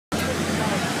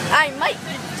I might.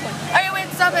 Alright,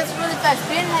 wait, stop. It's really fast.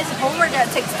 Ben has homework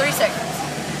that takes 3 seconds.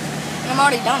 I'm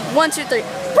already done. 1, 2, 3.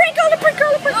 Prank caller, prank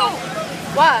caller, prank caller.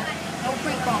 Why? No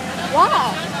prank call.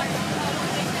 Why?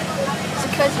 It's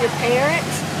because of your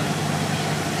parents?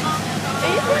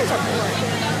 Hey, your parents are boring.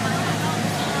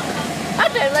 I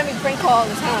bet let me prank call all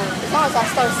the time, as long as I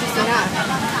start 69.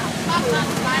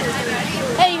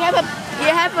 Hey, you have an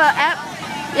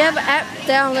app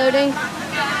downloading.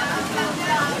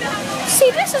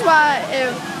 See, this is why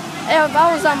if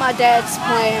I was on my dad's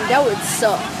plan, that would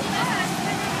suck.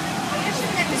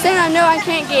 Then I know I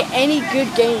can't get any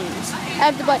good games. I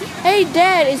have to be like, hey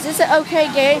Dad, is this an okay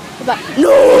game? I'm like,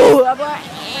 no! I'm like,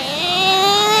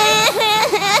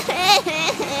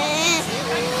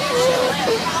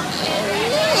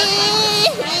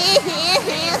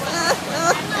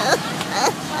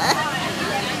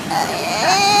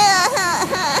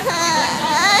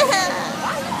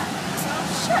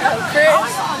 shut up, Chris.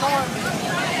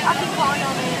 I keep calling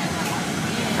on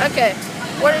it. Okay,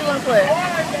 what do you want to play?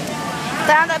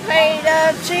 Time to pay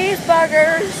the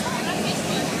cheeseburgers.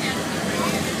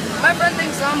 My friend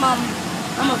thinks I'm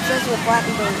obsessed with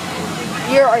Flappy Bird.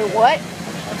 You're a what?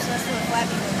 Obsessed with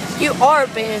Flappy Bird. You are,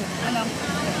 Ben. I know.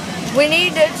 We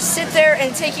need to sit there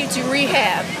and take you to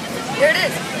Rehab. Here it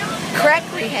is. Crack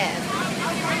Rehab.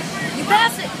 You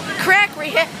pass it. Crack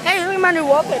Rehab. Hey, look at my new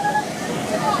wallpaper.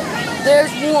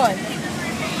 There's 1,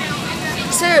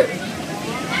 2,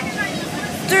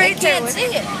 3. I can't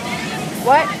see it.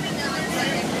 What?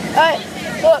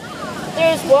 Look.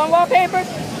 There's 1 wallpaper.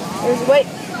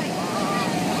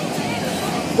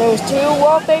 There's 2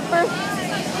 wallpaper.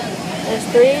 There's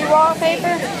 3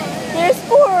 wallpaper. There's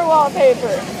 4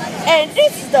 wallpaper. And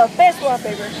this is the best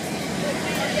wallpaper.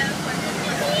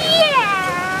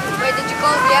 Yeah! Wait, did you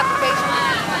close the application?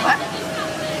 What?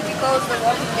 Did you close the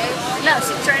walking days? No,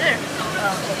 see, it's right there.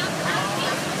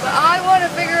 But I want to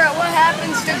figure out what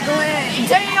happens to Glenn.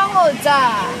 They all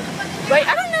die. Wait,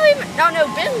 I don't know even. No,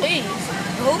 Ben leaves.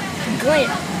 Who? Glenn.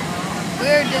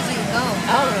 Where does he go?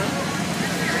 I don't know.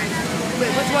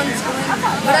 Wait, which one is Glenn?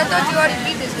 But I thought you already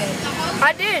beat this game.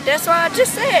 I did. That's why I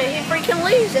just said he freaking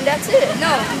leaves, and that's it. No,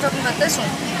 I'm talking about this one.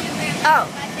 Oh,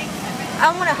 I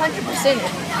want 100%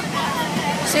 it.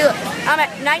 See, look, I'm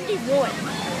at 91.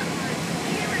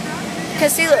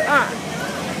 Cause see, look,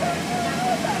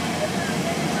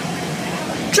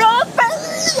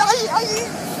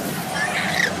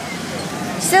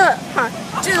 See, look,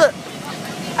 See, look,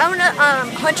 I want to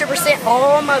 100%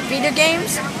 all my video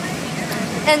games,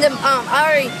 and then I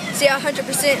already see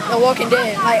 100% The Walking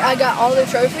Dead. Like I got all the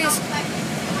trophies,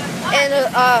 and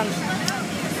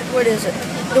what is it?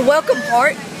 The welcome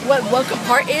part. What welcome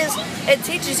part is? It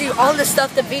teaches you all the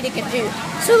stuff the Vita can do.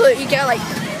 So look, you got like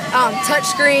touch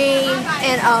screen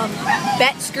and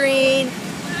back screen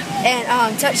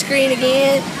and touch screen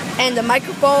again, and the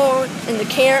microphone and the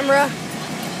camera.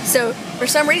 So for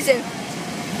some reason,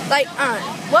 like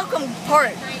welcome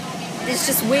part is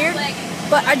just weird,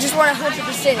 but I just want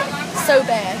 100% it so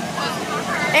bad.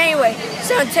 Anyway,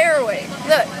 so in Tearaway,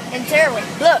 look,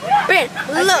 look, Ben,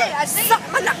 look. I see it.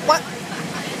 What?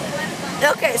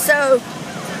 Okay, so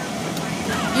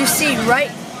you see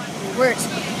right where it's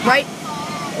right.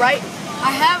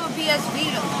 I have a PS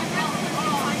Vita.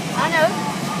 I know.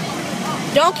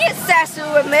 Don't get sassy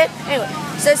with me. Anyway,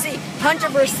 so see,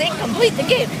 100% complete the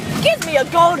game. Gives me a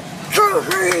gold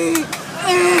trophy.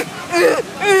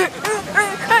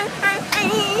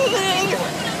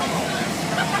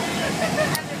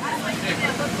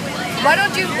 Why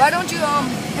don't you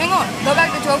hang on, go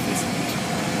back to trophies.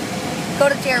 Go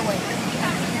to Tearaway.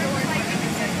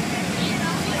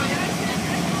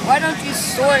 Why don't you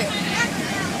sort it?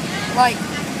 Like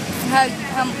how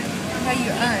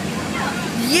you earn.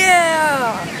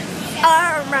 Yeah!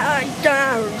 Oh my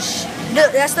gosh.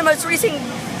 Look, that's the most recent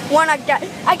one I got.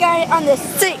 I got it on the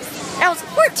 6th. That was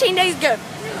 14 days ago.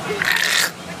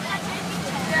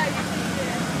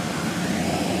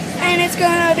 And it's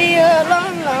gonna be a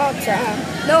long, long time.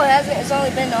 No, it hasn't. It's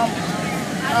only been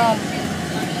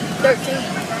 13,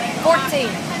 14,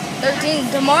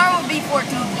 13. Tomorrow will be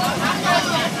 14.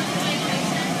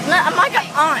 Look, I'm like an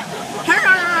aunt.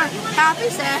 Happy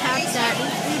sad, happy sad.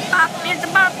 Bop, it's a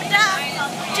bop, da.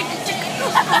 Chicka, chicka.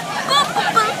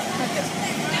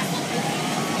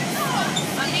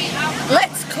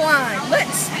 Let's climb.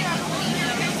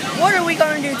 What are we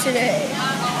going to do today?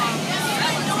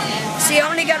 See, I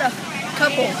only got a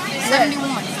couple.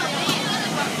 71.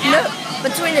 No,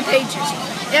 between the pages.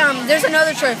 There's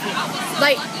another trophy.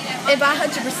 Like, if I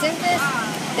 100% this,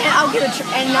 then I'll get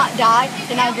and not die,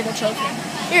 then I'll get a trophy.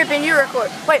 Here, Ben, you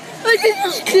record. Wait. Okay,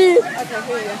 here you go.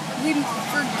 We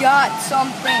forgot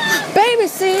something.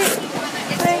 Babysit.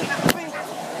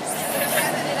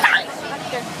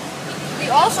 We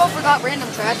also forgot random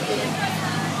trash can.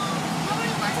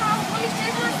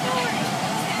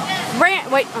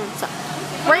 Wait, sorry.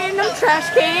 Random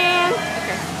trash can.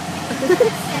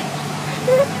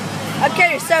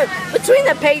 Okay, so between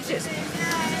the pages,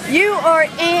 you are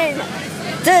in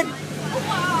the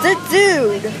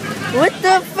dude with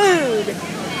the food.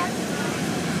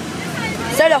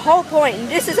 So the whole point, and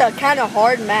this is a kind of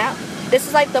hard map. This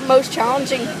is like the most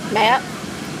challenging map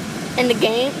in the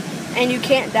game, and you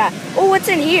can't die. Oh, what's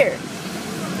in here?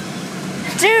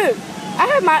 Dude, I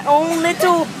have my own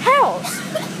little house.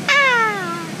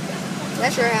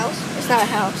 That's your house? It's not a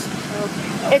house.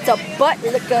 It's a butt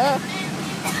liquor.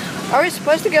 Are we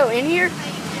supposed to go in here?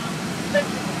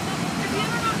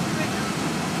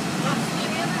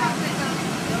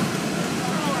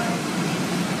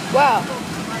 Wow.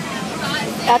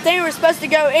 I think we're supposed to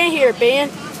go in here, Ben.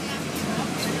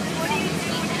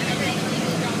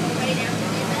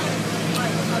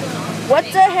 What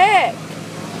the heck?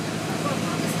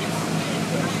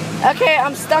 Okay,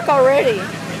 I'm stuck already.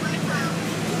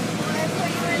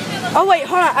 Oh wait,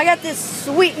 hold on. I got this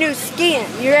sweet new skin.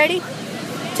 You ready?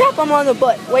 Tap him on the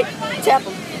butt. Wait, tap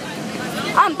him.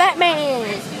 I'm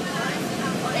Batman.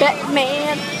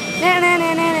 Batman.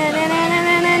 Batman.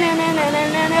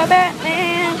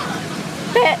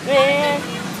 Batman.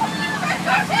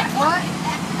 What?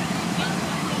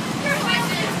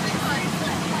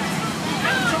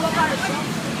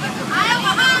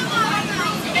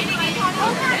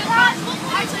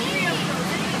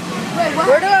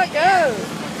 Where do I go?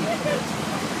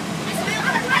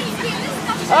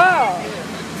 Oh.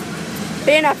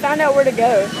 Ben, I found out where to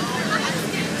go.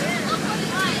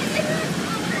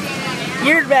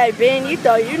 You're right, Ben. You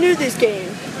thought you knew this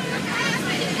game.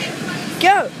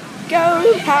 Go.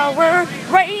 Go, Power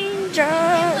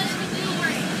Rangers.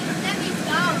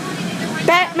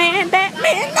 Batman,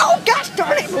 Batman. No, gosh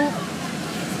darn it.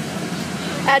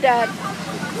 I died.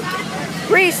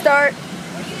 Restart.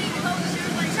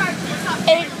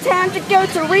 It's time to go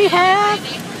to rehab.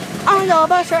 On the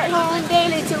bus right home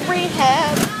daily to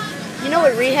rehab. You know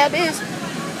what rehab is?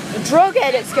 Drug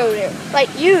addicts go there. Like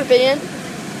you, Ben.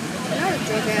 I'm not a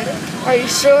drug addict. Are you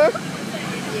sure?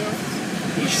 Yes.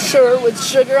 You sure with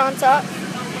sugar on top?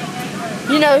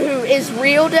 You know who is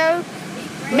real though?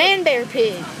 Man Bear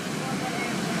Pig.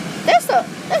 That's the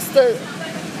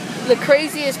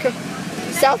craziest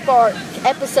South Park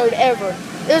episode ever.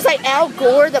 It was like Al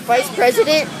Gore, the vice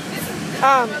president.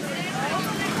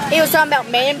 He was talking about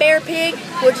Man Bear Pig,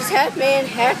 which is half man,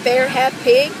 half bear, half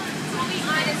pig.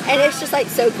 And it's just like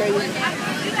so crazy.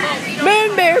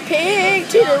 Man Bear Pig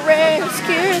to the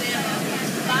rescue.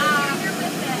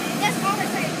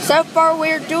 So far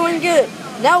we're doing good.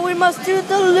 Now we must do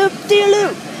the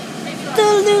loop-de-loop. The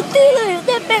loop-de-loop,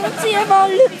 the bouncy of our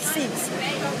loopsies.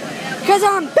 Cause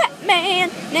I'm Batman.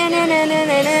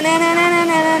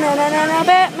 Na-na-na-na-na-na-na-na-na-na-na-na-na-na-na-na-na.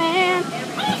 Batman.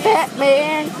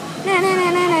 Batman.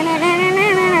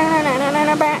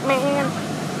 Na-na-na-na-na-na-na-na-na-na-na-na-na-na. Batman.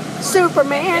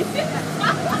 Superman.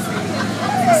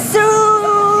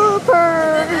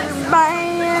 Superman.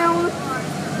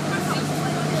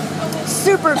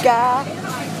 Super guy.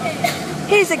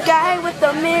 He's a guy with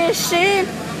a mission.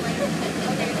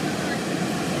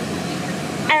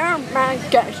 Oh my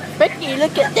gosh, Becky,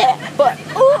 look at that butt.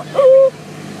 Ooh, ooh.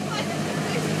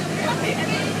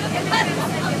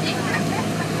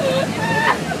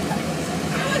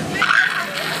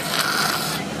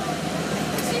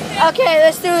 Okay,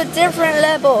 let's do a different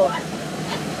level.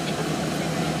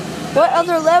 What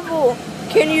other level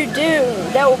can you do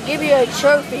that will give you a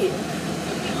trophy?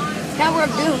 Now we're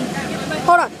doomed.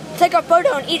 Hold on, take a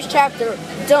photo in each chapter.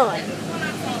 Done.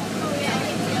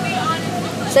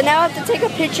 So now I have to take a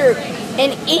picture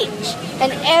in each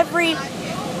and every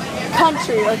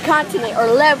country or continent or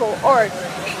level or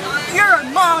your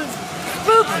mom's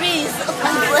boobies.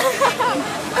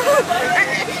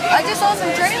 I just saw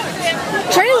some trailers.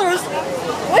 Trailers?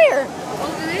 Where?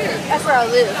 Over there. That's where I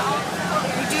live.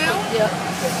 You do? Yeah.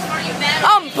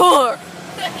 I'm poor.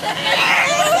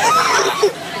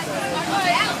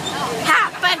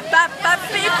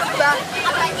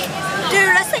 Dude,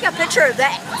 let's take a picture of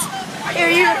that. Here,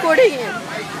 you recording it.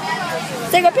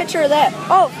 Let's take a picture of that.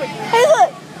 Oh, hey,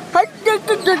 look.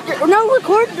 No,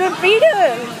 record the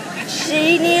video.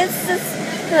 Geniuses.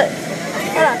 Look.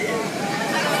 Hold on.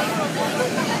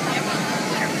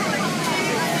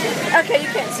 Okay, you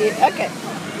can't see it. Okay.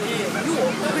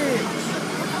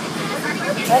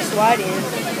 That's wide in.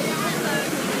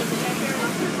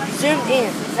 Zoom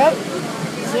in. Nope.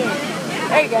 Zoom.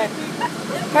 There you go.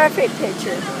 Perfect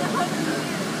picture.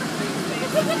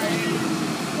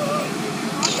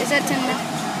 Is that 10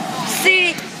 minutes?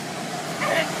 See?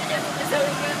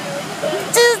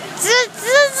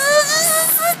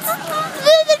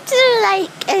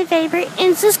 Like and favorite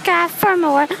and subscribe for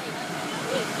more.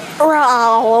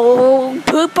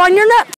 Poop on your nuts.